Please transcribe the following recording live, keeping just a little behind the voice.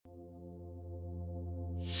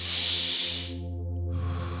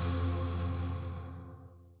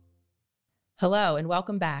Hello, and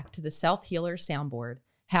welcome back to the Self-Healer Soundboard,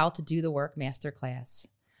 How to Do the Work Masterclass.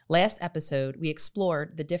 Last episode, we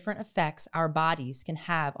explored the different effects our bodies can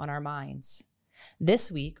have on our minds.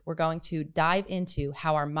 This week, we're going to dive into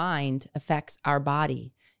how our mind affects our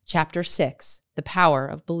body. Chapter 6, The Power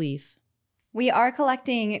of Belief. We are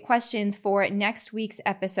collecting questions for next week's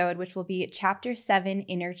episode, which will be Chapter 7,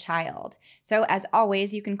 Inner Child. So as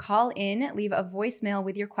always, you can call in, leave a voicemail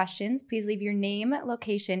with your questions. Please leave your name,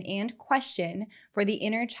 location, and question for the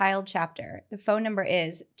Inner Child chapter. The phone number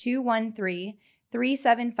is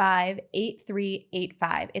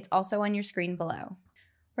 213-375-8385. It's also on your screen below.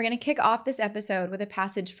 We're going to kick off this episode with a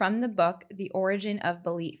passage from the book, The Origin of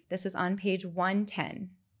Belief. This is on page 110.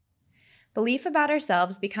 Belief about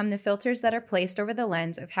ourselves become the filters that are placed over the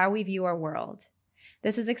lens of how we view our world.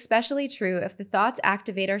 This is especially true if the thoughts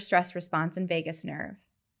activate our stress response and vagus nerve.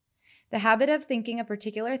 The habit of thinking a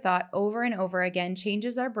particular thought over and over again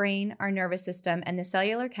changes our brain, our nervous system, and the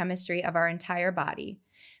cellular chemistry of our entire body,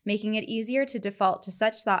 making it easier to default to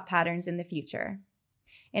such thought patterns in the future.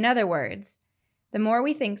 In other words, the more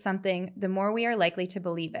we think something, the more we are likely to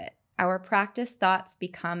believe it. Our practiced thoughts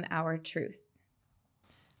become our truth.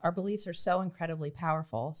 Our beliefs are so incredibly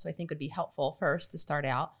powerful, so I think it would be helpful first to start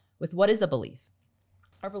out with what is a belief.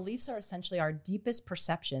 Our beliefs are essentially our deepest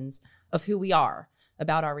perceptions of who we are,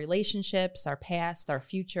 about our relationships, our past, our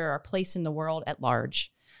future, our place in the world at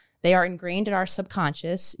large. They are ingrained in our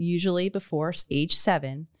subconscious, usually before age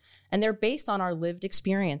 7, and they're based on our lived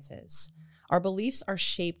experiences. Our beliefs are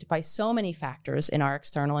shaped by so many factors in our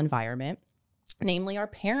external environment, namely our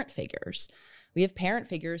parent figures. We have parent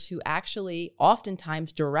figures who actually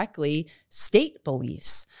oftentimes directly state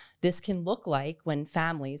beliefs. This can look like when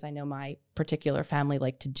families, I know my particular family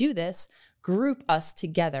like to do this, group us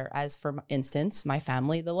together as, for instance, my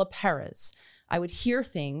family, the LaPeras. I would hear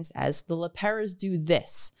things as the LaPeras do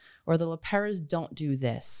this or the LaPeras don't do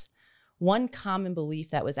this. One common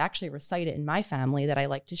belief that was actually recited in my family that I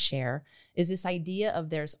like to share is this idea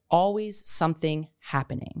of there's always something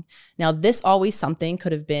happening. Now, this always something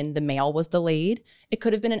could have been the mail was delayed. It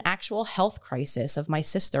could have been an actual health crisis of my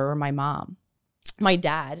sister or my mom. My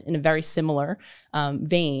dad, in a very similar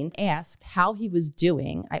vein, asked how he was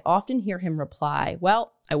doing. I often hear him reply,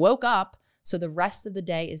 "Well, I woke up, so the rest of the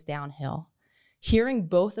day is downhill." Hearing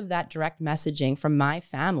both of that direct messaging from my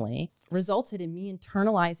family resulted in me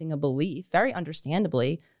internalizing a belief, very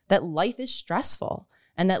understandably, that life is stressful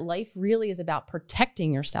and that life really is about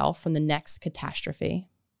protecting yourself from the next catastrophe.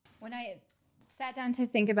 When I sat down to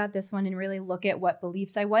think about this one and really look at what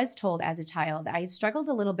beliefs I was told as a child, I struggled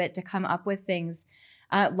a little bit to come up with things,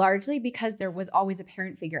 largely because there was always a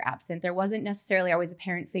parent figure absent. There wasn't necessarily always a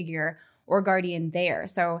parent figure or guardian there.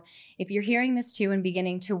 So if you're hearing this too and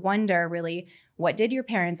beginning to wonder really, what did your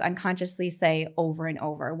parents unconsciously say over and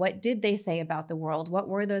over? What did they say about the world? What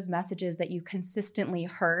were those messages that you consistently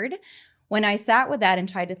heard? When I sat with that and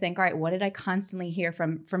tried to think, all right, what did I constantly hear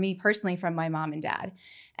for me personally from my mom and dad?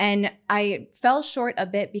 And I fell short a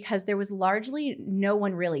bit because there was largely no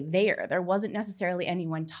one really there. There wasn't necessarily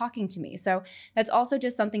anyone talking to me. So that's also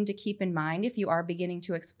just something to keep in mind if you are beginning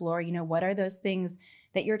to explore, what are those things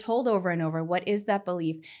that you're told over and over? What is that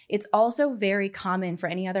belief? It's also very common for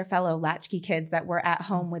any other fellow latchkey kids that were at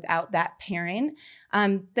home without that parent,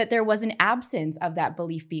 that there was an absence of that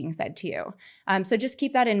belief being said to you. So just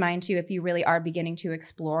keep that in mind too if you really are beginning to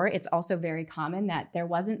explore. It's also very common that there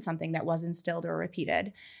wasn't something that was instilled or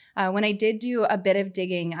repeated. When I did do a bit of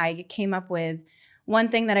digging, I came up with one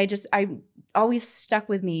thing that I always stuck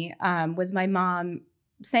with me was my mom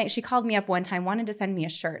saying, she called me up one time, wanted to send me a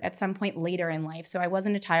shirt at some point later in life. So I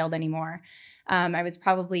wasn't a child anymore. I was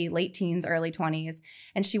probably late teens, early 20s.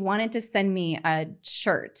 And she wanted to send me a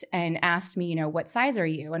shirt and asked me, what size are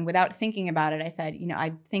you? And without thinking about it, I said,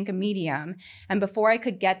 I think a medium. And before I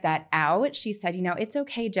could get that out, she said, it's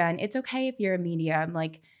okay, Jen. It's okay if you're a medium.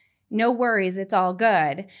 Like, no worries, it's all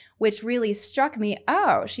good, which really struck me.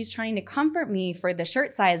 Oh, she's trying to comfort me for the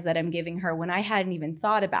shirt size that I'm giving her when I hadn't even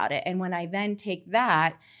thought about it. And when I then take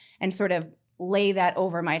that and sort of lay that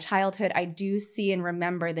over my childhood, I do see and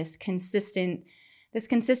remember this consistent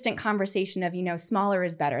conversation of, smaller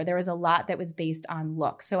is better. There was a lot that was based on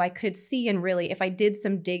look. So I could see and really, if I did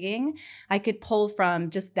some digging, I could pull from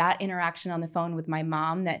just that interaction on the phone with my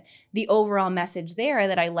mom that the overall message there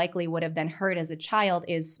that I likely would have then heard as a child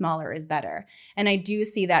is smaller is better. And I do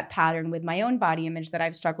see that pattern with my own body image that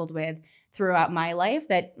I've struggled with throughout my life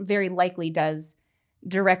that very likely does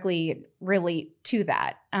directly relate to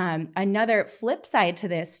that. Another flip side to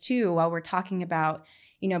this too, while we're talking about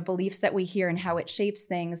beliefs that we hear and how it shapes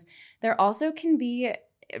things, there also can be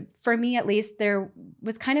for me at least, there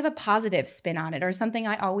was kind of a positive spin on it, or something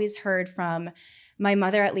I always heard from my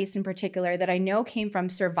mother, at least in particular, that I know came from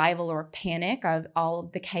survival or panic of all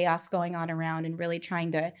of the chaos going on around and really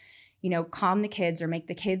trying to, calm the kids or make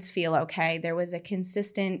the kids feel okay. There was a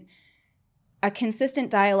consistent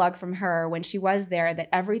dialogue from her when she was there that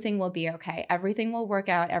everything will be okay. Everything will work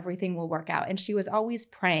out. Everything will work out. And she was always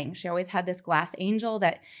praying. She always had this glass angel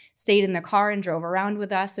that stayed in the car and drove around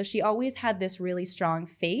with us. So she always had this really strong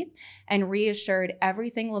faith and reassured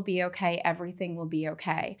everything will be okay. Everything will be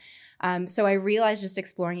okay. So I realized, just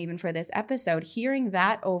exploring even for this episode, hearing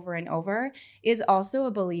that over and over is also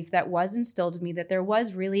a belief that was instilled in me, that there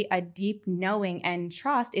was really a deep knowing and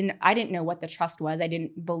trust. And I didn't know what the trust was. I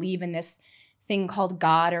didn't believe in this thing called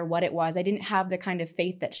God or what it was. I didn't have the kind of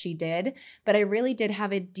faith that she did, but I really did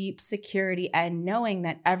have a deep security and knowing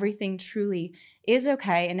that everything truly is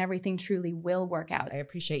okay and everything truly will work out. I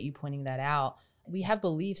appreciate you pointing that out. We have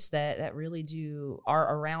beliefs that really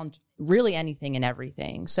are around really anything and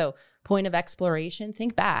everything. So point of exploration,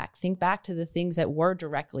 think back to the things that were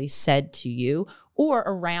directly said to you or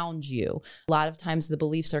around you. A lot of times the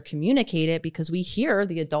beliefs are communicated because we hear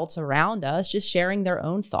the adults around us just sharing their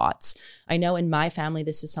own thoughts. I know in my family,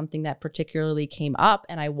 this is something that particularly came up,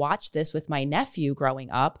 and I watched this with my nephew growing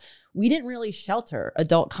up. We didn't really shelter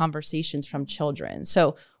adult conversations from children.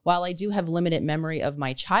 So while I do have limited memory of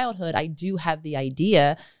my childhood, I do have the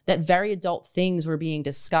idea that very adult things were being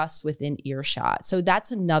discussed within earshot. So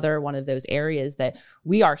that's another one of those areas that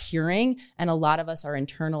we are hearing, and a lot of us are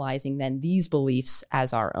internalizing then these beliefs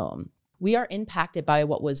as our own. We are impacted by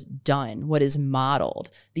what was done, what is modeled,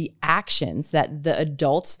 the actions that the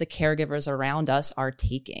adults, the caregivers around us are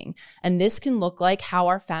taking. And this can look like how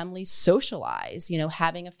our families socialize,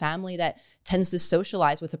 having a family that tends to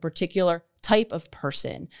socialize with a particular type of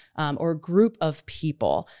person or group of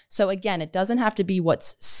people. So again, it doesn't have to be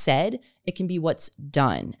what's said, it can be what's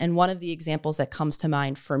done. And one of the examples that comes to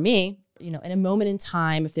mind for me, in a moment in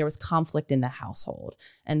time, if there was conflict in the household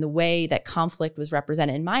and the way that conflict was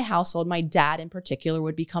represented in my household, my dad in particular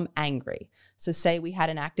would become angry. So say we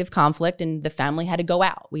had an active conflict and the family had to go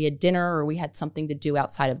out. We had dinner or we had something to do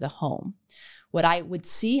outside of the home. What I would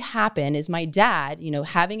see happen is my dad,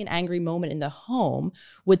 having an angry moment in the home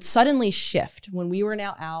would suddenly shift. When we were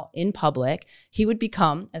now out in public, he would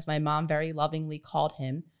become, as my mom very lovingly called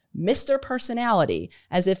him, Mr. Personality,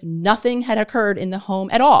 as if nothing had occurred in the home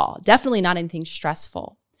at all. Definitely not anything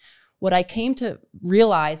stressful. What I came to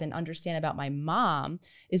realize and understand about my mom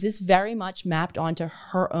is this very much mapped onto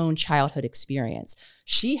her own childhood experience.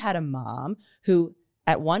 She had a mom who,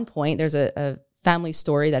 at one point, there's a family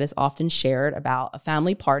story that is often shared about a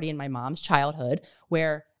family party in my mom's childhood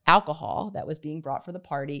where alcohol that was being brought for the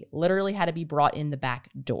party literally had to be brought in the back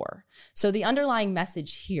door. So the underlying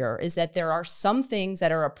message here is that there are some things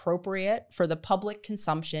that are appropriate for the public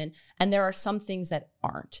consumption, and there are some things that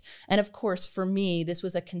aren't. And of course, for me, this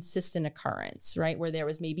was a consistent occurrence, right? Where there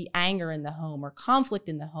was maybe anger in the home or conflict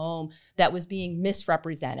in the home that was being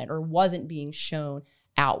misrepresented or wasn't being shown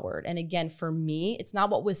outward. And again, for me, it's not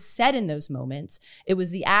what was said in those moments. It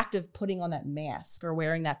was the act of putting on that mask or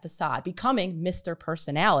wearing that facade, becoming Mr.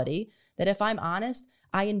 Personality, that if I'm honest,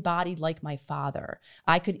 I embodied like my father.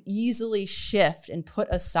 I could easily shift and put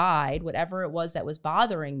aside whatever it was that was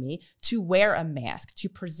bothering me to wear a mask, to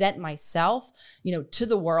present myself, to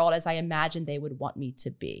the world as I imagined they would want me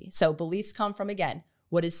to be. So beliefs come from, again,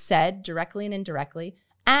 what is said directly and indirectly,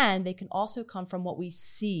 and they can also come from what we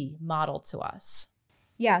see modeled to us.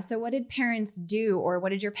 Yeah. So what did parents do, or what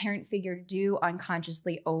did your parent figure do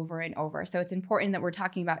unconsciously over and over? So it's important that we're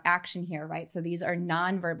talking about action here, right? So these are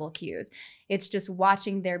nonverbal cues. It's just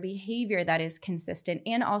watching their behavior that is consistent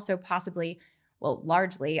and also possibly,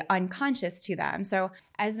 largely unconscious to them. So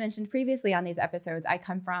as mentioned previously on these episodes, I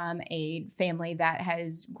come from a family that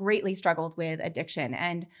has greatly struggled with addiction.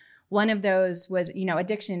 And one of those was,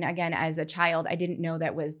 addiction, again, as a child, I didn't know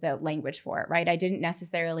that was the language for it, right? I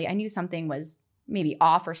knew something was maybe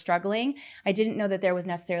off or struggling. I didn't know that there was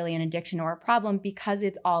necessarily an addiction or a problem because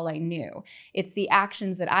it's all I knew. It's the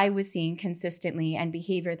actions that I was seeing consistently and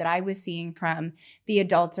behavior that I was seeing from the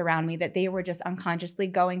adults around me that they were just unconsciously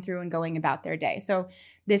going through and going about their day. So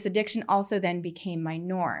this addiction also then became my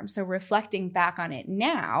norm. So reflecting back on it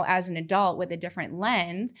now as an adult with a different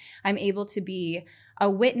lens, I'm able to be a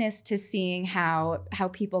witness to seeing how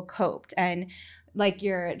people coped. And like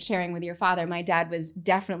you're sharing with your father, my dad was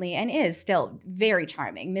definitely and is still very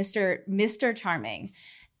charming, Mr. Charming.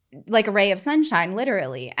 like a ray of sunshine,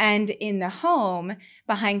 literally. And in the home,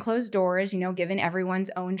 behind closed doors, given everyone's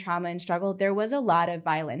own trauma and struggle, there was a lot of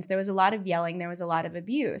violence. There was a lot of yelling. There was a lot of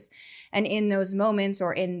abuse. And in those moments,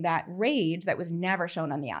 or in that rage that was never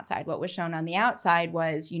shown on the outside, what was shown on the outside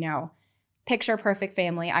was, picture perfect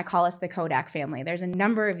family. I call us the Kodak family. There's a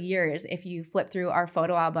number of years, if you flip through our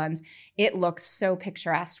photo albums, it looks so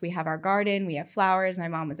picturesque. We have our garden, we have flowers. My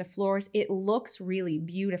mom was a florist. It looks really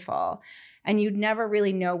beautiful. And you'd never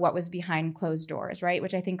really know what was behind closed doors, right?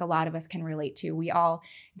 Which I think a lot of us can relate to.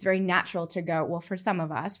 It's very natural to go, well, for some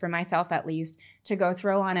of us, for myself at least, to go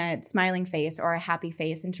throw on a smiling face or a happy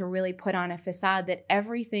face and to really put on a facade that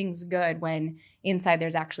everything's good when inside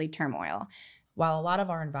there's actually turmoil. While a lot of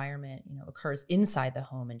our environment, occurs inside the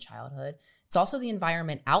home in childhood, it's also the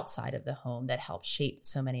environment outside of the home that helps shape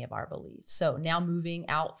so many of our beliefs. So now moving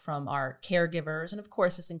out from our caregivers, and of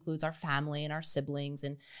course this includes our family and our siblings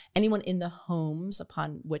and anyone in the homes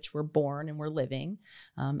upon which we're born and we're living.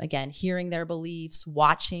 Again, hearing their beliefs,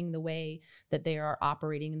 watching the way that they are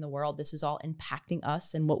operating in the world, this is all impacting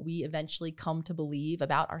us and what we eventually come to believe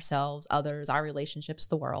about ourselves, others, our relationships,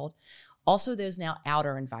 the world. Also, there's now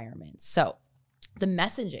outer environments. So the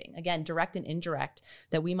messaging, again, direct and indirect,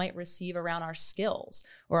 that we might receive around our skills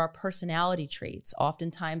or our personality traits.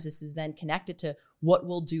 Oftentimes, this is then connected to what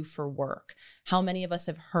we'll do for work. How many of us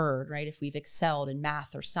have heard, right, if we've excelled in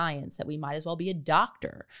math or science, that we might as well be a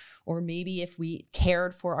doctor? Or maybe if we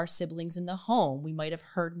cared for our siblings in the home, we might have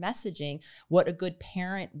heard messaging what a good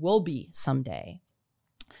parent will be someday.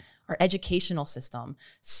 Our educational system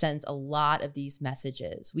sends a lot of these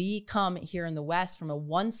messages. We come here in the West from a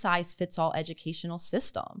one-size-fits-all educational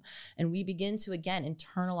system, and we begin to, again,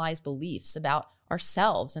 internalize beliefs about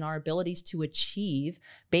ourselves and our abilities to achieve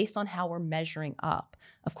based on how we're measuring up.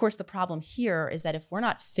 Of course, the problem here is that if we're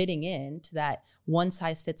not fitting into that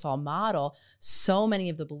one-size-fits-all model, so many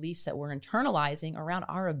of the beliefs that we're internalizing around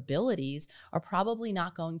our abilities are probably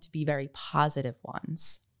not going to be very positive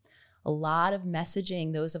ones. A lot of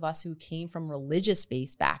messaging, those of us who came from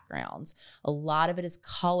religious-based backgrounds, a lot of it is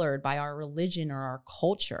colored by our religion or our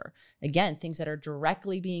culture. Again, things that are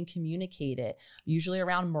directly being communicated, usually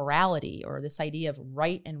around morality or this idea of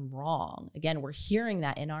right and wrong. Again, we're hearing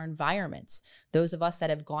that in our environments. Those of us that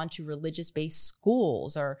have gone to religious-based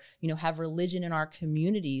schools or, have religion in our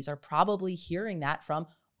communities are probably hearing that from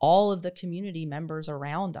all of the community members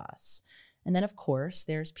around us. And then, of course,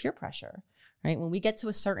 there's peer pressure. Right? When we get to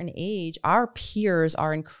a certain age, our peers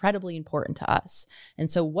are incredibly important to us. And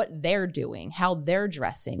so what they're doing, how they're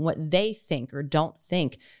dressing, what they think or don't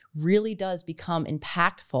think really does become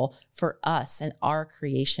impactful for us and our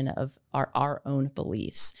creation of our own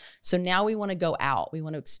beliefs. So now we want to go out. We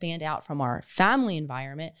want to expand out from our family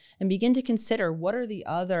environment and begin to consider what are the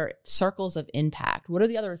other circles of impact? What are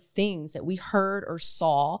the other things that we heard or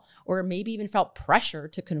saw or maybe even felt pressure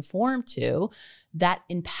to conform to that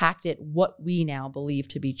impacted what we now believe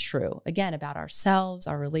to be true, again, about ourselves,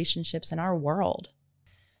 our relationships, and our world.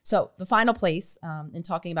 So the final place in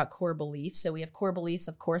talking about core beliefs. So we have core beliefs,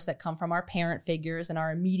 of course, that come from our parent figures and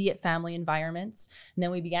our immediate family environments. And then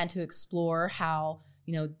we began to explore how,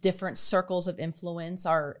 different circles of influence,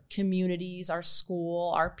 our communities, our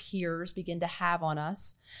school, our peers begin to have on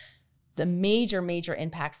us. The major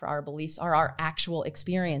impact for our beliefs are our actual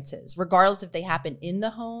experiences, regardless if they happen in the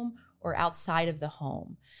home or outside of the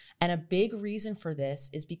home. And a big reason for this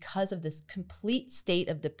is because of this complete state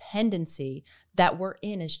of dependency that we're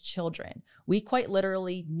in as children. We quite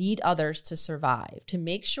literally need others to survive. To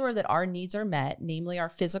make sure that our needs are met, namely our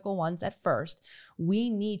physical ones at first, we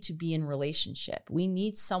need to be in relationship. We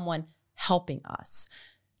need someone helping us.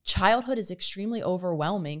 Childhood is extremely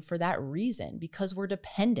overwhelming for that reason, because we're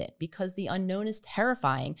dependent, because the unknown is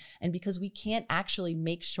terrifying, and because we can't actually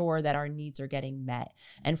make sure that our needs are getting met.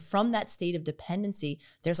 And from that state of dependency,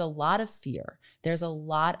 there's a lot of fear. There's a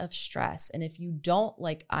lot of stress. And if you don't,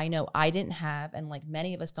 like I know I didn't have, and like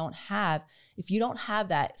many of us don't have, if you don't have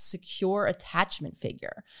that secure attachment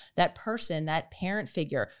figure, that person, that parent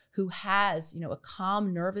figure who has, a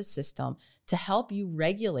calm nervous system to help you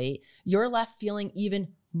regulate, you're left feeling even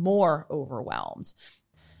more overwhelmed.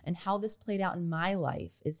 And how this played out in my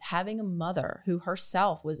life is having a mother who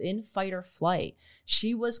herself was in fight or flight.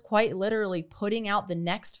 She was quite literally putting out the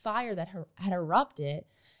next fire that had erupted.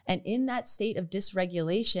 And in that state of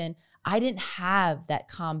dysregulation, I didn't have that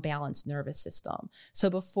calm, balanced nervous system. So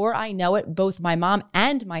before I know it, both my mom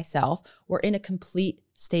and myself were in a complete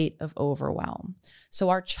state of overwhelm. So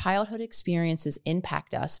our childhood experiences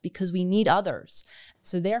impact us because we need others.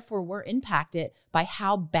 So therefore, we're impacted by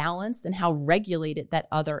how balanced and how regulated that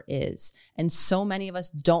other is. And so many of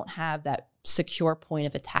us don't have that secure point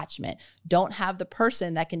of attachment. Don't have the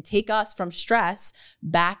person that can take us from stress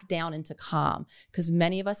back down into calm, because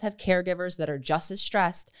many of us have caregivers that are just as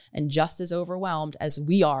stressed and just as overwhelmed as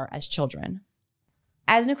we are as children.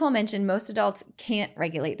 As Nicole mentioned, most adults can't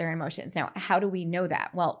regulate their emotions. Now, how do we know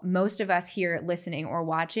that? Well, most of us here listening or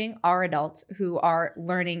watching are adults who are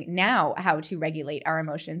learning now how to regulate our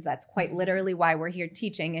emotions. That's quite literally why we're here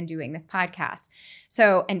teaching and doing this podcast.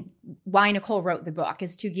 So, and why Nicole wrote the book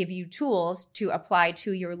is to give you tools to apply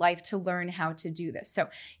to your life to learn how to do this. So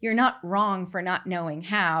you're not wrong for not knowing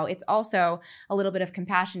how. It's also a little bit of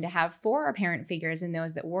compassion to have for our parent figures and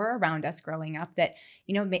those that were around us growing up that,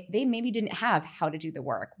 you know, they maybe didn't have how to do the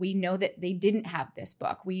work. We know that they didn't have this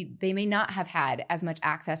book. They may not have had as much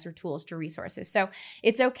access or tools to resources. So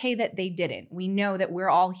it's okay that they didn't. We know that we're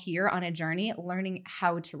all here on a journey learning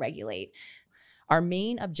how to regulate. Our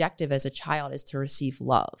main objective as a child is to receive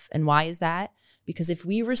love. And why is that? Because if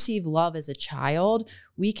we receive love as a child,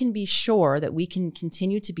 we can be sure that we can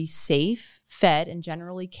continue to be safe, fed, and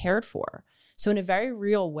generally cared for. So in a very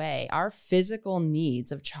real way, our physical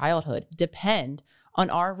needs of childhood depend on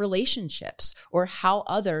our relationships or how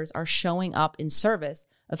others are showing up in service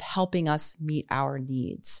of helping us meet our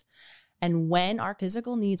needs. And when our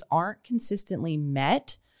physical needs aren't consistently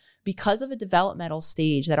met, because of a developmental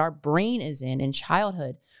stage that our brain is in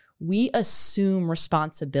childhood, we assume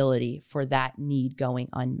responsibility for that need going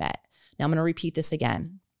unmet. Now, I'm going to repeat this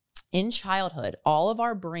again. In childhood, all of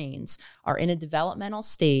our brains are in a developmental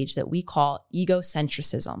stage that we call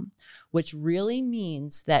egocentrism, which really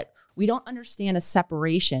means that we don't understand a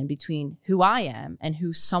separation between who I am and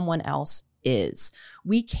who someone else is.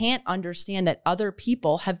 We can't understand that other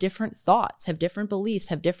people have different thoughts, have different beliefs,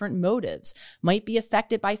 have different motives, might be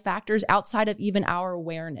affected by factors outside of even our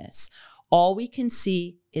awareness. All we can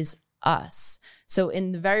see is us. So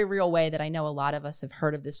in the very real way that I know a lot of us have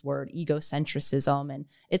heard of this word, egocentrism, and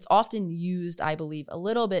it's often used, I believe, a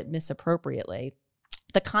little bit misappropriately.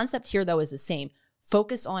 The concept here, though, is the same.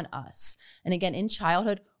 Focus on us. And again, in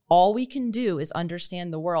childhood, all we can do is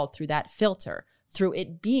understand the world through that filter, through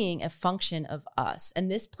it being a function of us.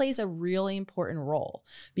 And this plays a really important role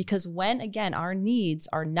because when, again, our needs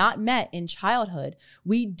are not met in childhood,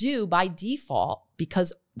 we do by default,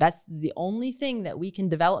 because that's the only thing that we can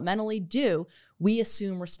developmentally do, we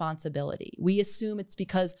assume responsibility. We assume it's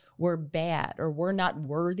because we're bad or we're not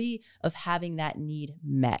worthy of having that need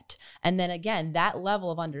met. And then again, that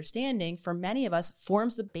level of understanding for many of us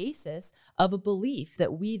forms the basis of a belief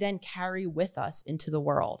that we then carry with us into the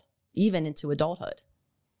world, even into adulthood.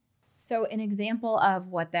 So an example of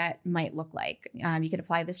what that might look like, you could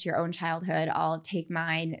apply this to your own childhood. I'll take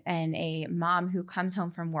mine and a mom who comes home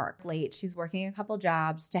from work late. She's working a couple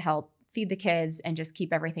jobs to help feed the kids and just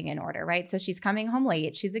keep everything in order, right? So she's coming home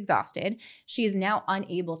late. She's exhausted. She's now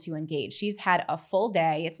unable to engage. She's had a full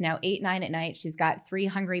day. It's now 8, 9 at night. She's got 3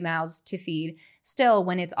 hungry mouths to feed still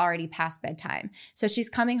when it's already past bedtime. So she's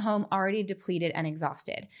coming home already depleted and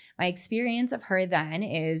exhausted. My experience of her then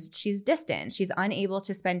is she's distant. She's unable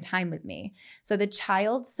to spend time with me. So the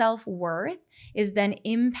child's self-worth is then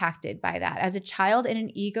impacted by that. As a child in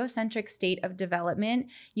an egocentric state of development,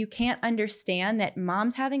 you can't understand that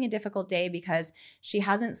mom's having a difficult day because she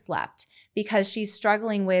hasn't slept, because she's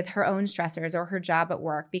struggling with her own stressors or her job at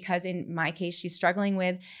work, because in my case, she's struggling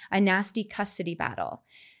with a nasty custody battle.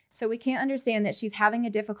 So we can't understand that she's having a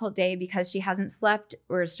difficult day because she hasn't slept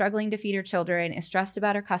or is struggling to feed her children, is stressed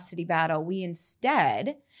about her custody battle. We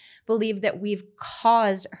instead believe that we've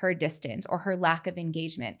caused her distance or her lack of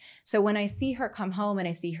engagement. So when I see her come home and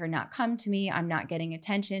I see her not come to me, I'm not getting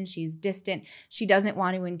attention, she's distant, she doesn't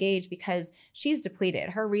want to engage because she's depleted.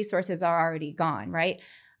 Her resources are already gone, right?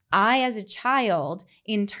 I, as a child,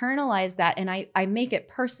 internalize that and I make it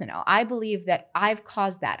personal. I believe that I've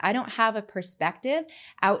caused that. I don't have a perspective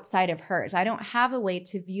outside of hers. I don't have a way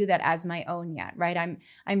to view that as my own yet, right?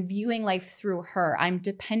 I'm viewing life through her. I'm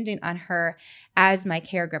dependent on her as my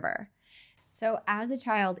caregiver. So as a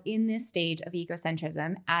child in this stage of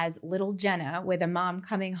egocentrism, as little Jenna with a mom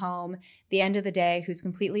coming home the end of the day who's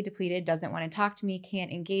completely depleted, doesn't want to talk to me,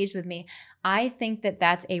 can't engage with me, I think that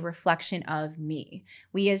that's a reflection of me.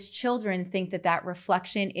 We as children think that that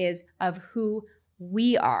reflection is of who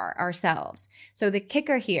we are ourselves. So the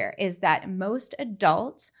kicker here is that most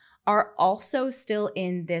adults are also still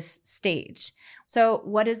in this stage. So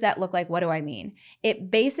what does that look like? What do I mean?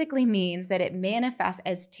 It basically means that it manifests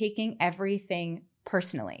as taking everything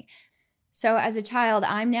personally. So as a child,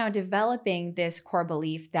 I'm now developing this core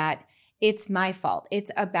belief that it's my fault.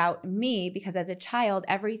 It's about me because as a child,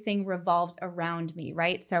 everything revolves around me,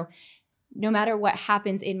 right? So no matter what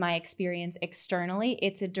happens in my experience externally,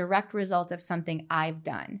 it's a direct result of something I've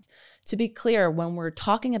done. To be clear, when we're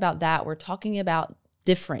talking about that, we're talking about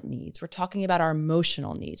different needs. We're talking about our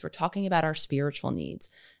emotional needs. We're talking about our spiritual needs.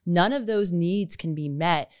 None of those needs can be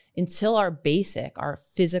met until our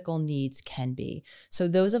physical needs can be. So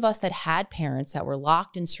those of us that had parents that were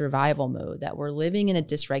locked in survival mode, that were living in a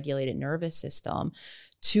dysregulated nervous system,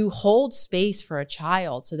 to hold space for a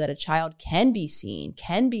child so that a child can be seen,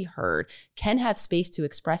 can be heard, can have space to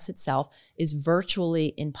express itself is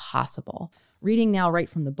virtually impossible. Reading now right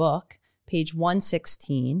from the book, page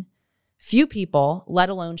 116, few people, let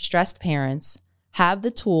alone stressed parents, have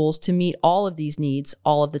the tools to meet all of these needs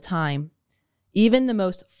all of the time. Even the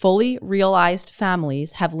most fully realized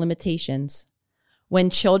families have limitations.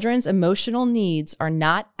 When children's emotional needs are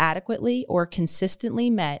not adequately or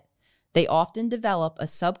consistently met, they often develop a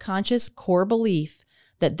subconscious core belief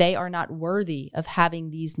that they are not worthy of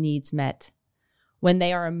having these needs met. When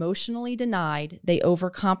they are emotionally denied, they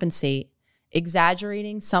overcompensate,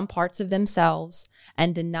 exaggerating some parts of themselves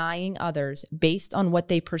and denying others based on what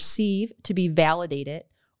they perceive to be validated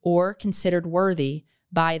or considered worthy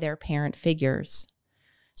by their parent figures.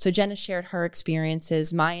 So Jenna shared her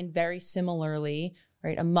experiences, mine very similarly,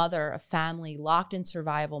 right? A mother, a family locked in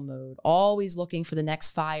survival mode, always looking for the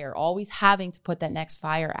next fire, always having to put that next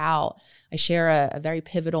fire out. I share a very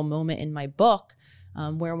pivotal moment in my book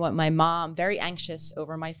where my mom, very anxious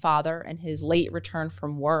over my father and his late return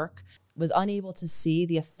from work, was unable to see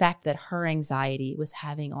the effect that her anxiety was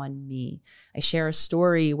having on me. I share a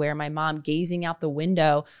story where my mom, gazing out the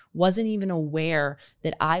window, wasn't even aware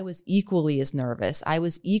that I was equally as nervous. I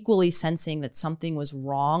was equally sensing that something was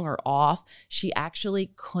wrong or off. She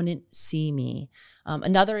actually couldn't see me.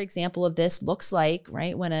 Another example of this looks like,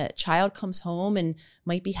 right, when a child comes home and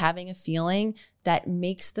might be having a feeling that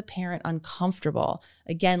makes the parent uncomfortable.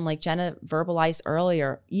 Again, like Jenna verbalized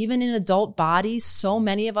earlier, even in adult bodies, so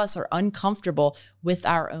many of us are uncomfortable with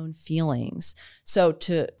our own feelings. So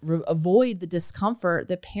to avoid the discomfort,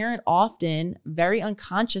 the parent often, very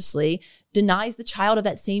unconsciously, denies the child of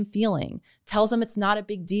that same feeling, tells them it's not a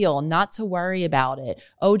big deal, not to worry about it.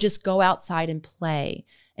 Oh, just go outside and play.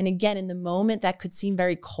 And again, in the moment that could seem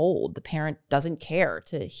very cold, the parent doesn't care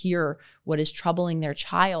to hear what is troubling their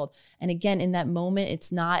child. And again, in that moment,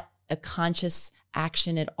 it's not a conscious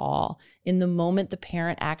action at all. In the moment, the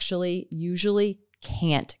parent actually usually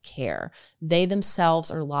can't care. They themselves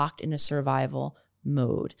are locked in a survival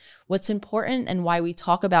mode. What's important and why we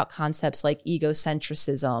talk about concepts like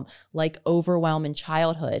egocentrism, like overwhelm in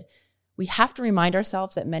childhood, we have to remind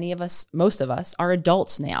ourselves that most of us are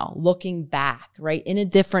adults now, looking back, right, in a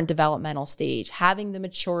different developmental stage, having the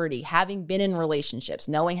maturity, having been in relationships,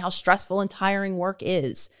 knowing how stressful and tiring work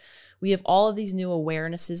is. We have all of these new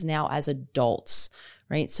awarenesses now as adults,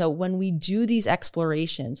 right? So when we do these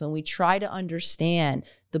explorations, when we try to understand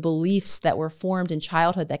the beliefs that were formed in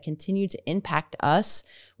childhood that continue to impact us,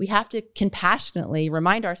 we have to compassionately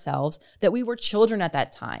remind ourselves that we were children at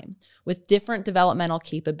that time with different developmental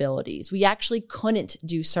capabilities. We actually couldn't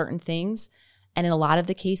do certain things. And in a lot of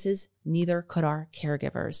the cases, neither could our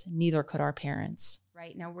caregivers, neither could our parents.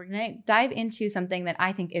 Right. Now we're going to dive into something that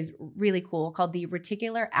I think is really cool called the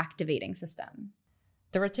reticular activating system.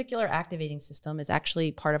 The reticular activating system is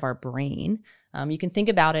actually part of our brain. You can think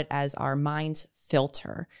about it as our mind's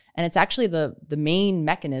filter. And it's actually the main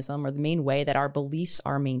mechanism or the main way that our beliefs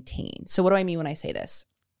are maintained. So what do I mean when I say this?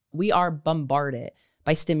 We are bombarded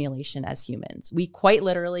by stimulation as humans. We quite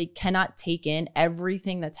literally cannot take in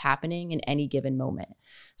everything that's happening in any given moment.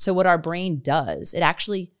 So what our brain does, it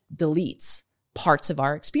actually deletes parts of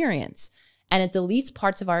our experience. And it deletes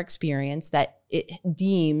parts of our experience that it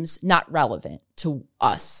deems not relevant to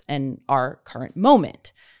us and our current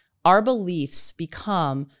moment. Our beliefs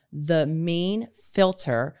become the main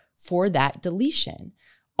filter for that deletion.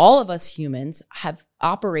 All of us humans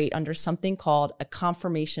operate under something called a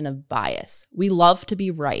confirmation of bias. We love to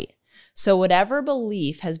be right. So whatever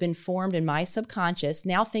belief has been formed in my subconscious,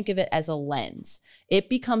 now think of it as a lens. It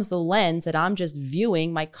becomes the lens that I'm just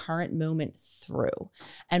viewing my current moment through.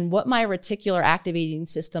 And what my reticular activating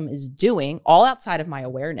system is doing, all outside of my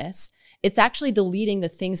awareness, it's actually deleting the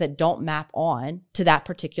things that don't map on to that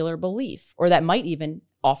particular belief, or that might even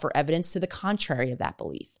offer evidence to the contrary of that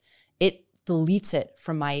belief. It deletes it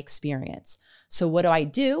from my experience. So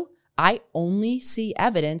what do? I only see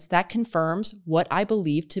evidence that confirms what I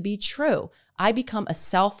believe to be true. I become a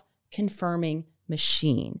self-confirming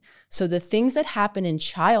machine. So the things that happen in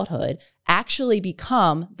childhood actually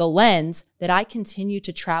become the lens that I continue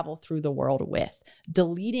to travel through the world with.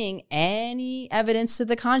 Deleting any evidence to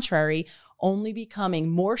the contrary only becoming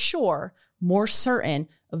more sure, more certain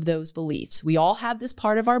of those beliefs. We all have this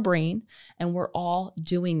part of our brain, and we're all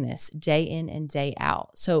doing this day in and day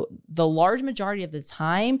out. So the large majority of the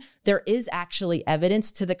time, there is actually evidence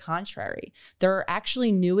to the contrary. There are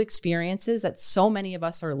actually new experiences that so many of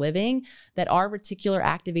us are living that our reticular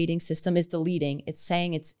activating system is deleting. It's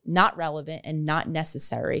saying it's not relevant and not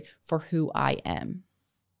necessary for who I am.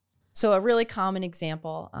 So a really common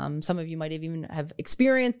example, some of you might even have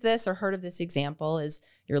experienced this or heard of this example, is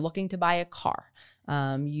you're looking to buy a car.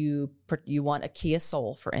 You want a Kia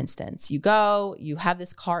Soul, for instance. You go, you have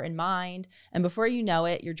this car in mind, and before you know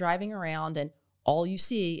it, you're driving around and all you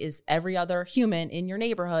see is every other human in your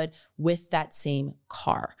neighborhood with that same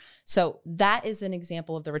car. So that is an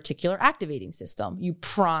example of the reticular activating system. You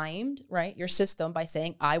primed, right, your system by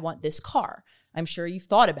saying, I want this car. I'm sure you've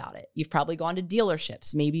thought about it. You've probably gone to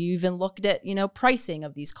dealerships. Maybe you even looked at, pricing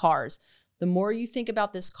of these cars. The more you think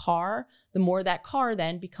about this car, the more that car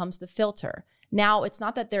then becomes the filter. Now, it's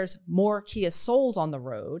not that there's more Kia Souls on the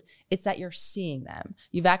road. It's that you're seeing them.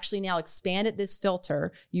 You've actually now expanded this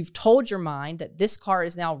filter. You've told your mind that this car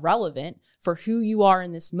is now relevant for who you are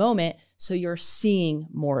in this moment. So you're seeing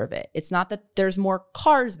more of it. It's not that there's more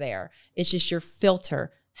cars there. It's just your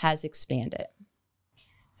filter has expanded.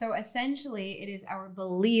 So essentially, it is our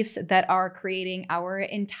beliefs that are creating our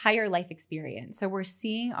entire life experience. So we're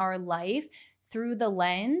seeing our life through the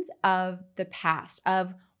lens of the past,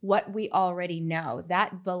 of what we already know.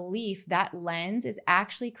 That belief, that lens is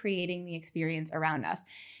actually creating the experience around us.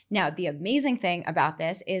 Now, the amazing thing about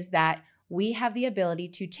this is that we have the ability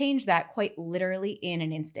to change that quite literally in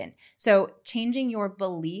an instant. So changing your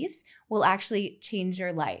beliefs will actually change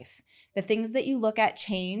your life. The things that you look at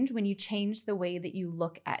change when you change the way that you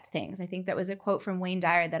look at things. I think that was a quote from Wayne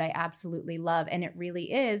Dyer that I absolutely love. And it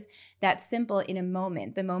really is that simple in a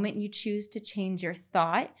moment. The moment you choose to change your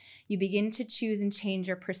thought, you begin to choose and change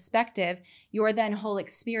your perspective, your then whole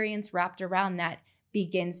experience wrapped around that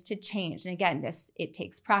begins to change. And again, it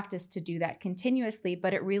takes practice to do that continuously,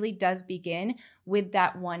 but it really does begin with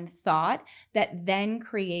that one thought that then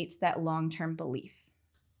creates that long-term belief.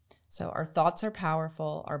 So our thoughts are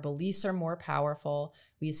powerful. Our beliefs are more powerful.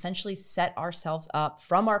 We essentially set ourselves up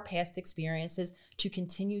from our past experiences to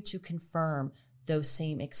continue to confirm those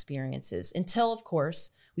same experiences until, of course,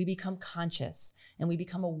 we become conscious and we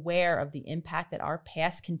become aware of the impact that our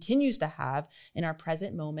past continues to have in our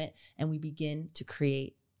present moment, and we begin to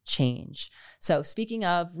create change. So speaking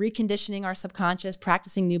of reconditioning our subconscious,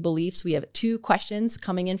 practicing new beliefs, we have 2 questions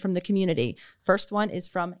coming in from the community. First one is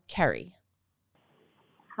from Kerry.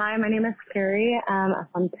 Hi, my name is Carrie. I'm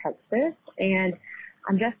from Texas, and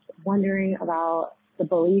I'm just wondering about the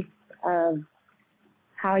belief of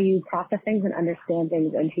how you process things and understand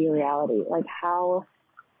things into your reality. Like how,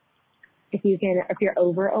 if you're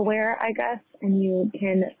over aware, I guess, and you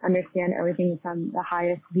can understand everything from the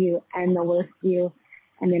highest view and the worst view,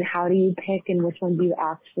 and then how do you pick and which one do you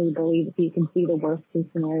actually believe if you can see the worst case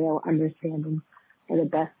scenario understanding or the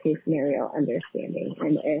best case scenario understanding,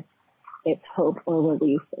 and if it's hope or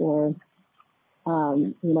relief, or,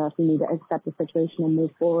 if you need to accept the situation and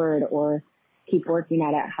move forward or keep working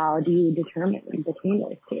at it, how do you determine between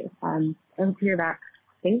those two? I hope to hear back.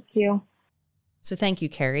 Thank you. So thank you,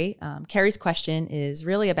 Carrie. Carrie's question is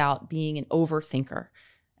really about being an overthinker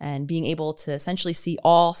and being able to essentially see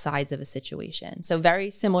all sides of a situation. So very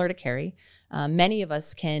similar to Carrie, many of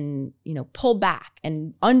us can, pull back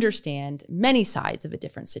and understand many sides of a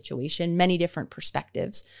different situation, many different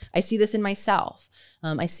perspectives. I see this in myself.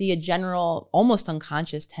 I see a general, almost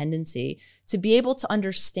unconscious tendency to be able to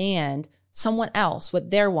understand someone else, what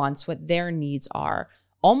their wants, what their needs are,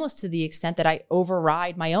 almost to the extent that I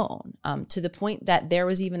override my own, to the point that there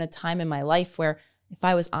was even a time in my life where, if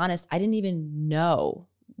I was honest, I didn't even know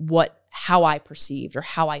how I perceived or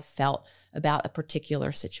how I felt about a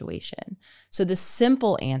particular situation. So the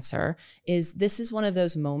simple answer is this is one of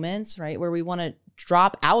those moments, right, where we want to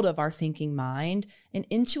drop out of our thinking mind and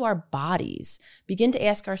into our bodies, begin to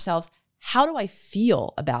ask ourselves, how do I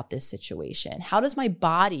feel about this situation? How does my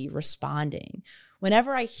body responding?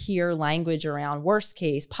 Whenever I hear language around worst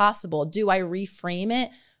case, possible, do I reframe it?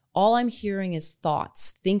 All I'm hearing is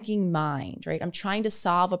thoughts, thinking mind, right? I'm trying to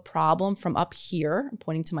solve a problem from up here. I'm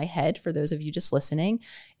pointing to my head for those of you just listening,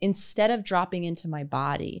 instead of dropping into my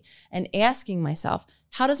body and asking myself,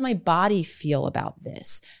 how does my body feel about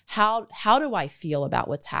this? How do I feel about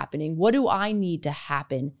what's happening? What do I need to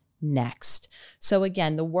happen next? So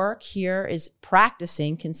again, the work here is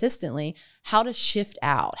practicing consistently how to shift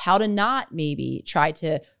out, how to not maybe try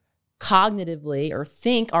to cognitively or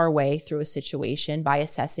think our way through a situation by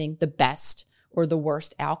assessing the best or the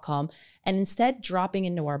worst outcome, and instead dropping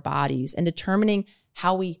into our bodies and determining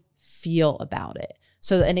how we feel about it.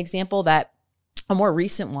 So an example that a more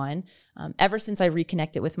recent one, ever since I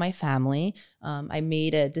reconnected with my family, I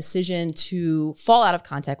made a decision to fall out of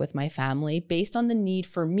contact with my family based on the need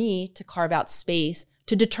for me to carve out space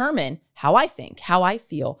to determine how I think, how I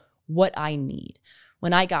feel, what I need.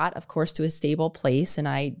 When I got, of course, to a stable place and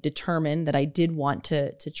I determined that I did want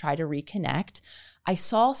to try to reconnect, I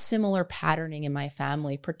saw similar patterning in my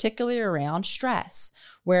family, particularly around stress,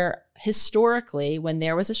 where historically, when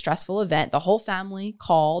there was a stressful event, the whole family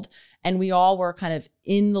called and we all were kind of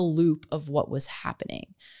in the loop of what was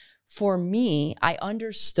happening. For me, I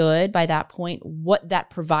understood by that point what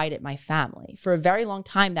that provided my family. For a very long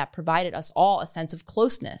time, that provided us all a sense of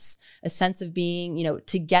closeness, a sense of being,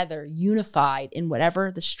 together, unified in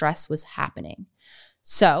whatever the stress was happening.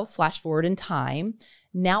 So flash forward in time.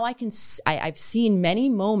 Now I've seen many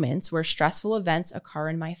moments where stressful events occur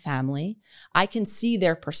in my family. I can see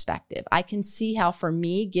their perspective. I can see how for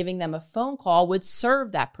me, giving them a phone call would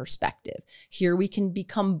serve that perspective. Here we can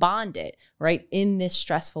become bonded, right, in this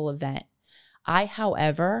stressful event. I,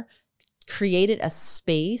 however, created a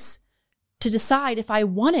space to decide if I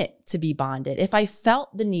wanted to be bonded, if I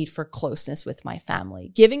felt the need for closeness with my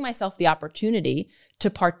family, giving myself the opportunity to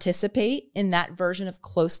participate in that version of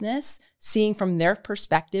closeness, seeing from their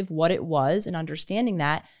perspective what it was and understanding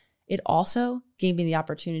that. It also gave me the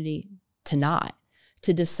opportunity to not,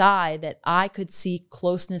 to decide that I could see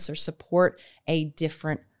closeness or support a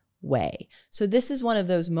different way. So this is one of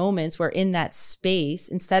those moments where in that space,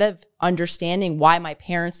 instead of understanding why my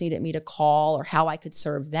parents needed me to call or how I could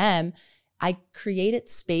serve them, I created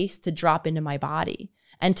space to drop into my body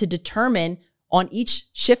and to determine on each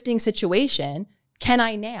shifting situation, can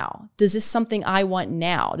I now? Does this something I want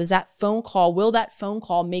now? Will that phone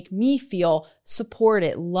call make me feel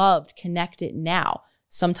supported, loved, connected now?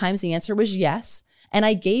 Sometimes the answer was yes. And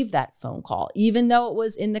I gave that phone call. Even though it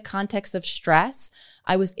was in the context of stress,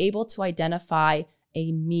 I was able to identify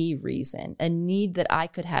a me reason, a need that I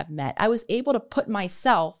could have met. I was able to put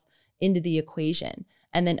myself into the equation.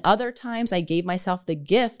 And then other times I gave myself the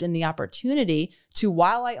gift and the opportunity to,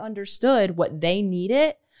 while I understood what they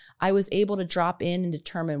needed, I was able to drop in and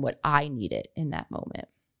determine what I needed in that moment.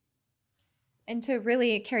 And to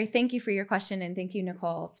really, Carrie, thank you for your question. And thank you,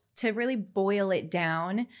 Nicole. To really boil it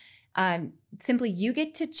down, simply you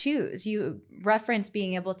get to choose. You reference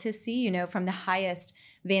being able to see, from the highest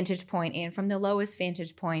vantage point and from the lowest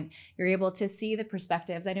vantage point, you're able to see the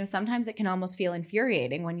perspectives. I know sometimes it can almost feel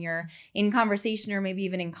infuriating when you're in conversation or maybe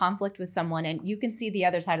even in conflict with someone and you can see the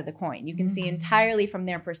other side of the coin. You can see entirely from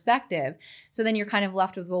their perspective. So then you're kind of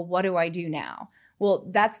left with, well, what do I do now? Well,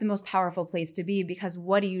 that's the most powerful place to be, because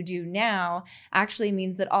what do you do now actually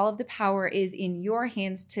means that all of the power is in your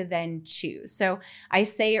hands to then choose. So I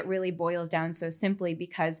say it really boils down so simply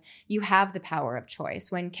because you have the power of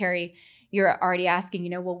choice. When Carrie, you're already asking,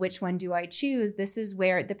 well, which one do I choose? This is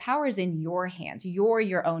where the power is in your hands. You're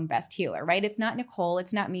your own best healer, right? It's not Nicole.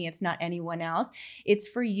 It's not me. It's not anyone else. It's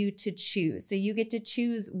for you to choose. So you get to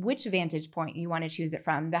choose which vantage point you want to choose it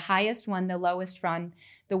from. The highest one, the lowest one,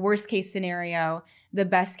 the worst case scenario, the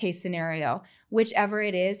best case scenario, whichever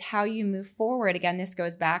it is, how you move forward. Again, this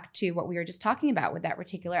goes back to what we were just talking about with that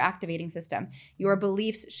reticular activating system. Your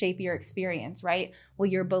beliefs shape your experience, right? Well,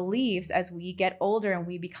 your beliefs, as we get older and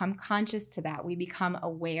we become conscious to that, we become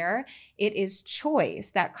aware, it is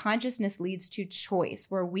choice. That consciousness leads to choice,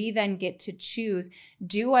 where we then get to choose,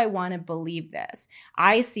 do I want to believe this?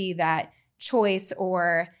 I see that choice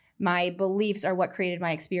or my beliefs are what created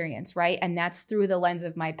my experience, right? And that's through the lens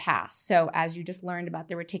of my past. So as you just learned about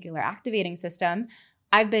the reticular activating system,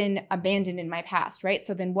 I've been abandoned in my past, right?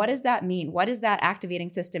 So then what does that mean? What is that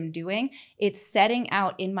activating system doing? It's setting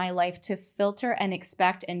out in my life to filter and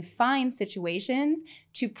expect and find situations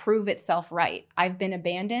to prove itself right. I've been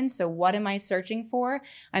abandoned, so what am I searching for?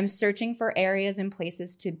 I'm searching for areas and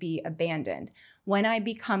places to be abandoned. When I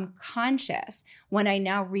become conscious, when I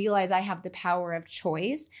now realize I have the power of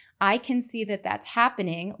choice, I can see that that's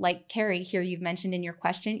happening. Like Carrie, here you've mentioned in your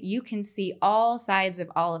question, you can see all sides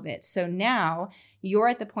of all of it. So now you're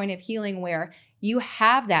at the point of healing where you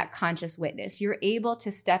have that conscious witness. You're able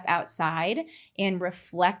to step outside and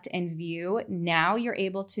reflect and view. Now you're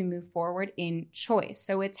able to move forward in choice.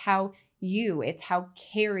 So it's how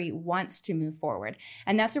Carrie wants to move forward.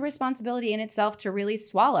 And that's a responsibility in itself to really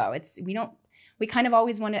swallow. we kind of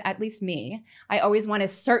always want to, at least me, I always want to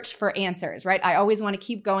search for answers, right? I always want to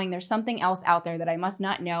keep going. There's something else out there that I must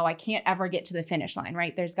not know. I can't ever get to the finish line,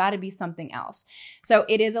 right? There's got to be something else. So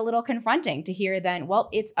it is a little confronting to hear then, well,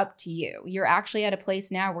 it's up to you. You're actually at a place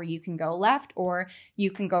now where you can go left or you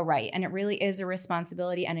can go right. And it really is a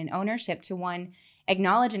responsibility and an ownership to, one,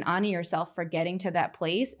 acknowledge and honor yourself for getting to that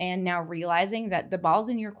place and now realizing that the ball's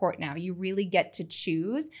in your court now. You really get to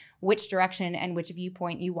choose which direction and which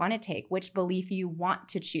viewpoint you want to take, which belief you want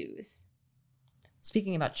to choose.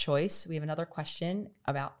 Speaking about choice, we have another question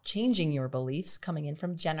about changing your beliefs coming in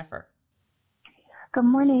from Jennifer. Good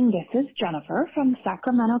morning. This is Jennifer from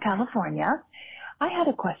Sacramento, California. I had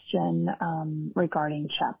a question regarding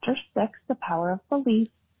Chapter 6, The Power of Belief.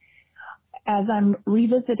 As I'm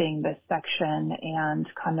revisiting this section and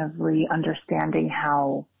kind of re-understanding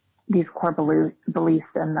how these core beliefs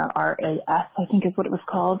in the RAS, I think is what it was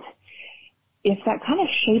called, if that kind of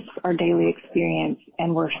shapes our daily experience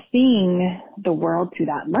and we're seeing the world through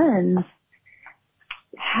that lens,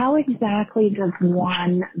 how exactly does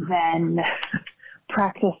one then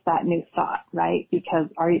practice that new thought, right? Because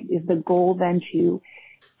is the goal then to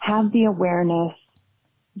have the awareness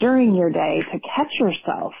during your day to catch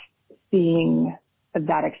yourself seeing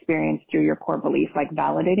that experience through your core belief, like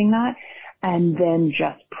validating that, and then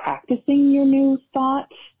just practicing your new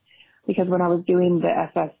thought? Because when I was doing the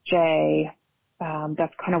SSJ,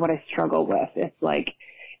 that's kind of what I struggle with. It's like,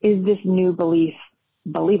 is this new belief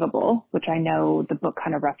believable? Which I know the book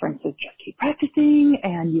kind of references, just keep practicing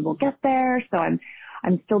and you will get there. So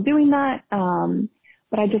I'm still doing that.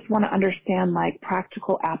 But I just want to understand like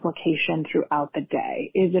practical application throughout the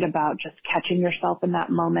day. Is it about just catching yourself in that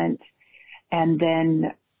moment? And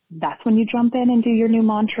then that's when you jump in and do your new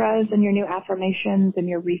mantras and your new affirmations and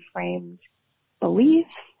your reframed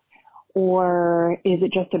beliefs? Or is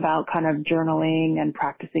it just about kind of journaling and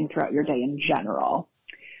practicing throughout your day in general?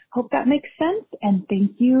 Hope that makes sense. And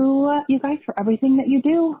thank you, you guys, for everything that you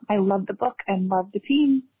do. I love the book and love the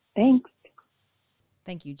team. Thanks.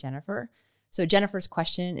 Thank you, Jennifer. So Jennifer's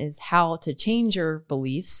question is how to change your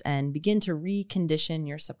beliefs and begin to recondition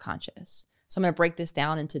your subconscious. So I'm going to break this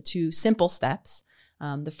down into 2 simple steps.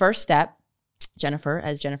 The first step, Jennifer,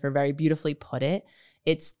 as Jennifer very beautifully put it,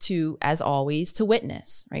 it's to, as always, to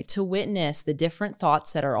witness, right? To witness the different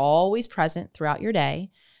thoughts that are always present throughout your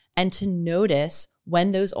day and to notice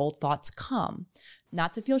when those old thoughts come.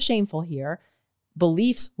 Not to feel shameful here,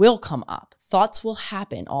 beliefs will come up. Thoughts will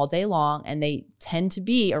happen all day long, and they tend to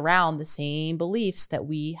be around the same beliefs that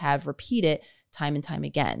we have repeated time and time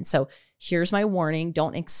again. So here's my warning.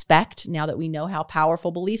 Don't expect, now that we know how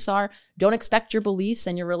powerful beliefs are, don't expect your beliefs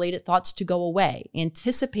and your related thoughts to go away.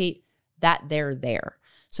 Anticipate that they're there.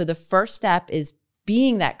 So the first step is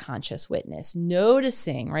being that conscious witness,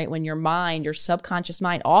 noticing, right, when your mind, your subconscious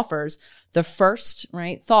mind offers the first,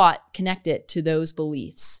 right, thought connected to those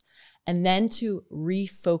beliefs. And then to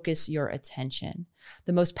refocus your attention.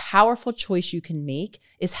 The most powerful choice you can make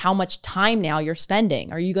is how much time now you're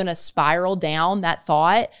spending. Are you going to spiral down that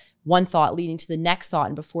thought, one thought leading to the next thought,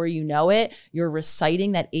 and before you know it, you're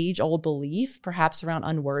reciting that age-old belief, perhaps around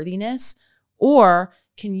unworthiness? Or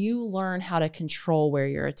can you learn how to control where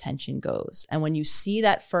your attention goes? And when you see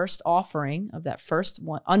that first offering of that first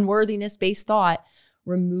one, unworthiness-based thought,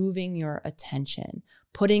 removing your attention,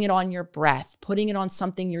 putting it on your breath, putting it on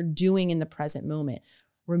something you're doing in the present moment.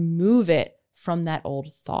 Remove it from that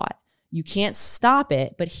old thought. You can't stop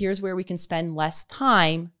it, but here's where we can spend less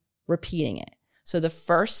time repeating it. So the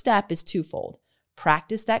first step is twofold.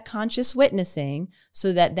 Practice that conscious witnessing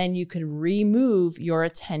so that then you can remove your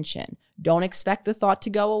attention. Don't expect the thought to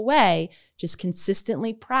go away. Just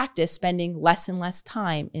consistently practice spending less and less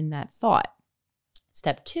time in that thought.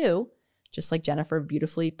 Step 2, just like Jennifer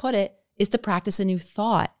beautifully put it, is to practice a new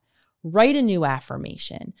thought. Write a new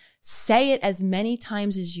affirmation. Say it as many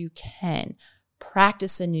times as you can.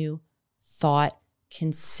 Practice a new thought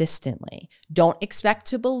consistently. Don't expect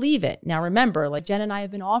to believe it. Now remember, like Jen and I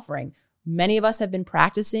have been offering, many of us have been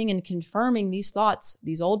practicing and confirming these thoughts,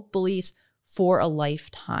 these old beliefs for a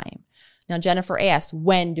lifetime. Now, Jennifer asked,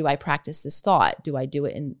 when do I practice this thought? Do I do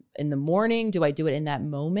it in the morning? Do I do it in that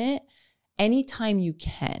moment? Anytime you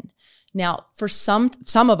can. Now, for some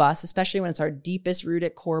of us, especially when it's our deepest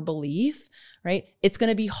rooted core belief, right, it's going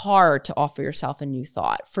to be hard to offer yourself a new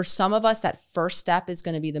thought. For some of us, that first step is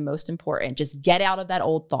going to be the most important. Just get out of that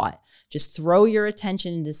old thought. Just throw your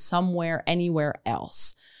attention into somewhere, anywhere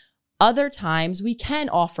else. Other times, we can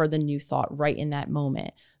offer the new thought right in that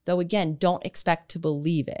moment. Though, again, don't expect to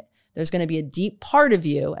believe it. there's going to be a deep part of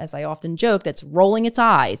you, as I often joke, that's rolling its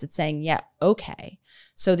eyes. It's saying, yeah, okay.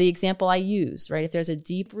 So the example I use, right? If there's a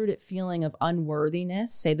deep rooted feeling of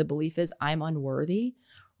unworthiness, say the belief is I'm unworthy,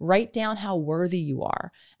 write down how worthy you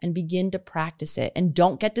are and begin to practice it. And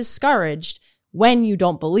don't get discouraged when you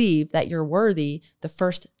don't believe that you're worthy the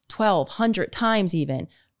first 12, 100 times even.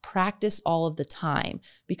 Practice all of the time,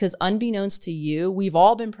 because unbeknownst to you, we've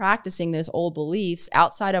all been practicing those old beliefs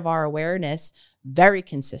outside of our awareness very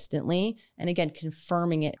consistently. And again,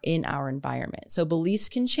 confirming it in our environment. So beliefs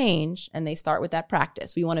can change, and they start with that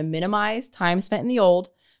practice. We want to minimize time spent in the old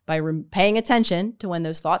by paying attention to when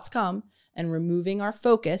those thoughts come and removing our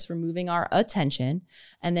focus, removing our attention,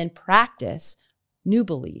 and then practice new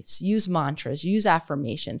beliefs, use mantras, use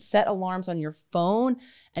affirmations, set alarms on your phone,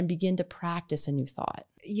 and begin to practice a new thought.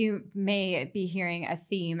 You may be hearing a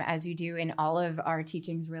theme, as you do in all of our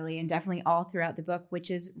teachings, really, and definitely all throughout the book,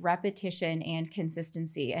 which is repetition and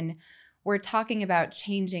consistency. And we're talking about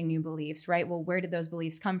changing new beliefs, right? Well, where did those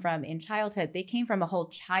beliefs come from in childhood? They came from a whole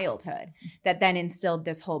childhood that then instilled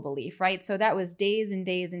this whole belief, right? So that was days and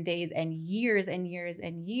days and days and years and years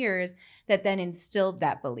and years that then instilled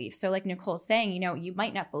that belief. So like Nicole's saying, you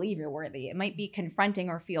might not believe you're worthy. It might be confronting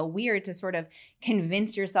or feel weird to sort of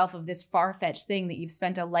convince yourself of this far-fetched thing that you've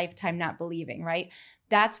spent a lifetime not believing, right?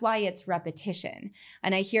 That's why it's repetition.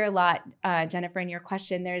 And I hear a lot, Jennifer, in your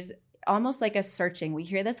question, there's almost like a searching. We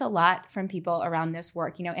hear this a lot from people around this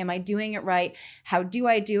work. Am I doing it right? How do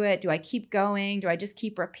I do it? Do I keep going? Do I just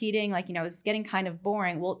keep repeating? It's getting kind of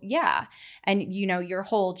boring. Well, yeah. And, your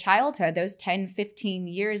whole childhood, those 10, 15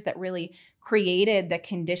 years that really created the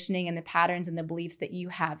conditioning and the patterns and the beliefs that you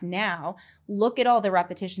have now, look at all the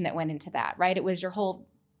repetition that went into that, right? It was your whole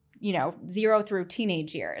 0 through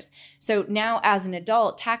teenage years. So now as an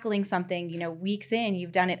adult tackling something, weeks in,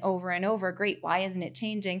 you've done it over and over. Great. Why isn't it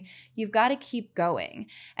changing? You've got to keep going.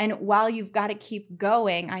 And while you've got to keep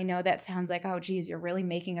going, I know that sounds like, oh, geez, you're really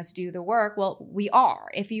making us do the work. Well, we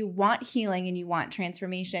are. If you want healing and you want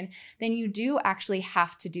transformation, then you do actually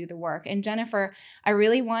have to do the work. And Jennifer, I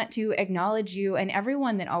really want to acknowledge you and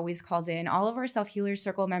everyone that always calls in, all of our Self-Healers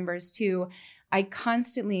Circle members too. I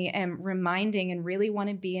constantly am reminding and really want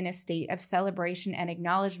to be in a state of celebration and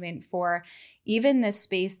acknowledgement for even the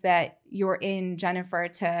space that you're in, Jennifer,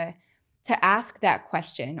 to ask that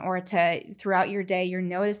question, or to throughout your day, you're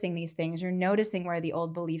noticing these things, you're noticing where the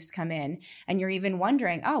old beliefs come in, and you're even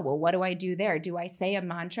wondering, oh, well, what do I do there? Do I say a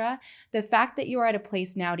mantra? The fact that you're at a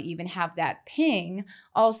place now to even have that ping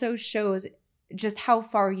also shows just how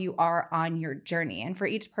far you are on your journey. And for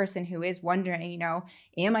each person who is wondering,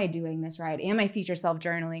 am I doing this right? Am I future self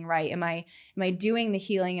journaling right? Am I doing the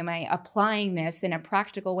healing? Am I applying this in a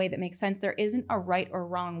practical way that makes sense? There isn't a right or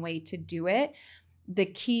wrong way to do it. The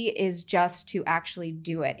key is just to actually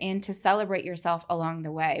do it and to celebrate yourself along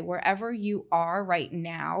the way. Wherever you are right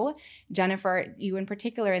now, Jennifer, you in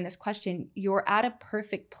particular in this question, you're at a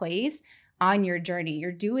perfect place on your journey.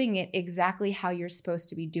 You're doing it exactly how you're supposed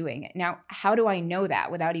to be doing it. Now, how do I know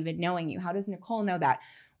that without even knowing you? How does Nicole know that?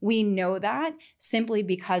 We know that simply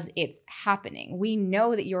because it's happening. We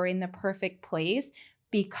know that you're in the perfect place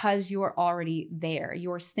because you're already there.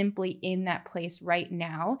 You're simply in that place right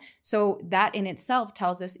now. So that in itself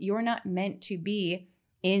tells us you're not meant to be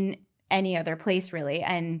in any other place, really.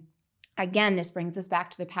 And again, this brings us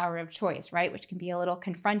back to the power of choice, right? Which can be a little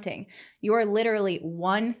confronting. You're literally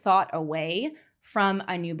one thought away from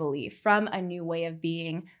a new belief, from a new way of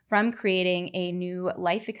being, from creating a new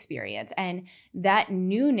life experience. And that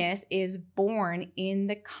newness is born in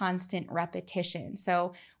the constant repetition.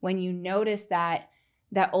 So when you notice that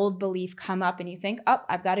old belief come up and you think, oh,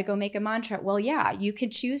 I've got to go make a mantra. Well, yeah, you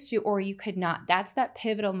could choose to, or you could not. That's that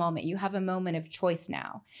pivotal moment. You have a moment of choice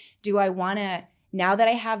now. Do I want to, now that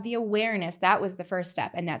I have the awareness, that was the first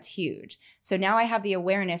step, and that's huge. So now I have the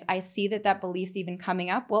awareness. I see that belief's even coming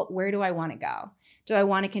up. Well, where do I want to go? Do I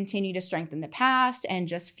want to continue to strengthen the past and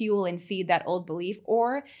just fuel and feed that old belief?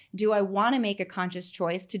 Or do I want to make a conscious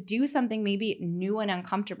choice to do something maybe new and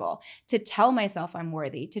uncomfortable, to tell myself I'm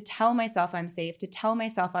worthy, to tell myself I'm safe, to tell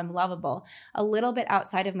myself I'm lovable, a little bit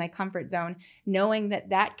outside of my comfort zone, knowing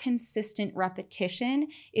that consistent repetition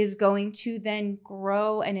is going to then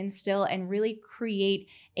grow and instill and really create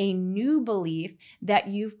a new belief that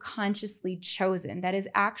you've consciously chosen. That is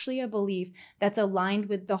actually a belief that's aligned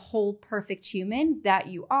with the whole perfect human that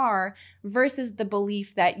you are, versus the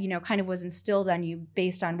belief that, kind of was instilled on you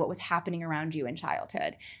based on what was happening around you in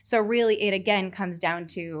childhood. So really, it again comes down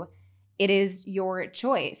to, it is your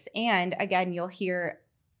choice. And again, you'll hear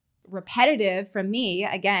repetitive from me,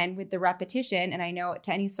 again, with the repetition, and I know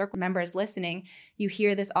to any circle members listening, you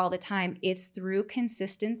hear this all the time. It's through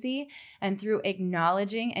consistency and through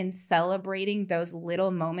acknowledging and celebrating those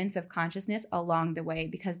little moments of consciousness along the way,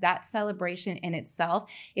 because that celebration in itself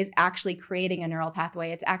is actually creating a neural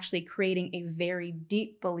pathway. It's actually creating a very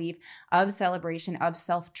deep belief of celebration, of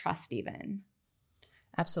self-trust even.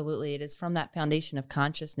 Absolutely. It is from that foundation of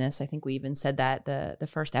consciousness. I think we even said that the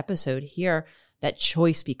first episode here, that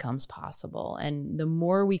choice becomes possible. And the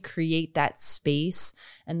more we create that space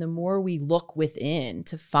and the more we look within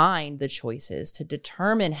to find the choices, to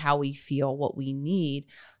determine how we feel, what we need,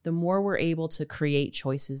 the more we're able to create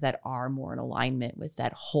choices that are more in alignment with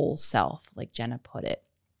that whole self, like Jenna put it.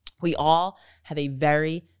 We all have a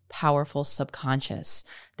very powerful subconscious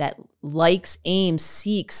that likes, aims,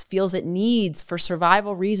 seeks, feels it needs for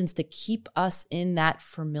survival reasons to keep us in that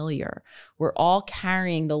familiar. We're all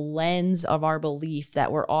carrying the lens of our belief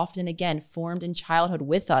that were often, again, formed in childhood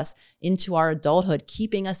with us into our adulthood,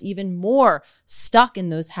 keeping us even more stuck in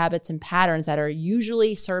those habits and patterns that are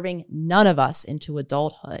usually serving none of us into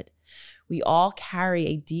adulthood. We all carry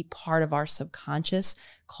a deep part of our subconscious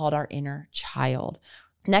called our inner child.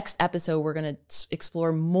 Next episode, we're going to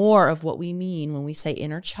explore more of what we mean when we say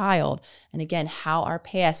inner child, and again, how our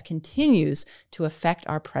past continues to affect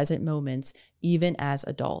our present moments, even as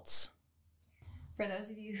adults. For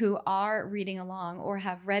those of you who are reading along or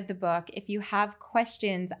have read the book, if you have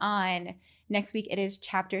questions on next week, it is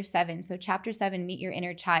Chapter 7. So Chapter 7, Meet Your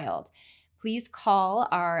Inner Child. Please call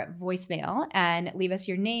our voicemail and leave us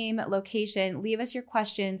your name, location, leave us your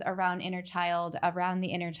questions around inner child, around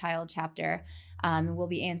the inner child chapter. We'll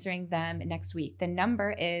be answering them next week. The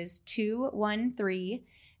number is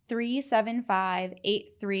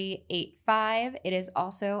 213-375-8385. It is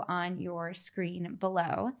also on your screen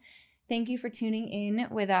below. Thank you for tuning in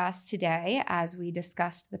with us today as we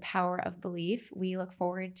discussed the power of belief. We look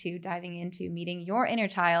forward to diving into meeting your inner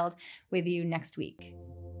child with you next week.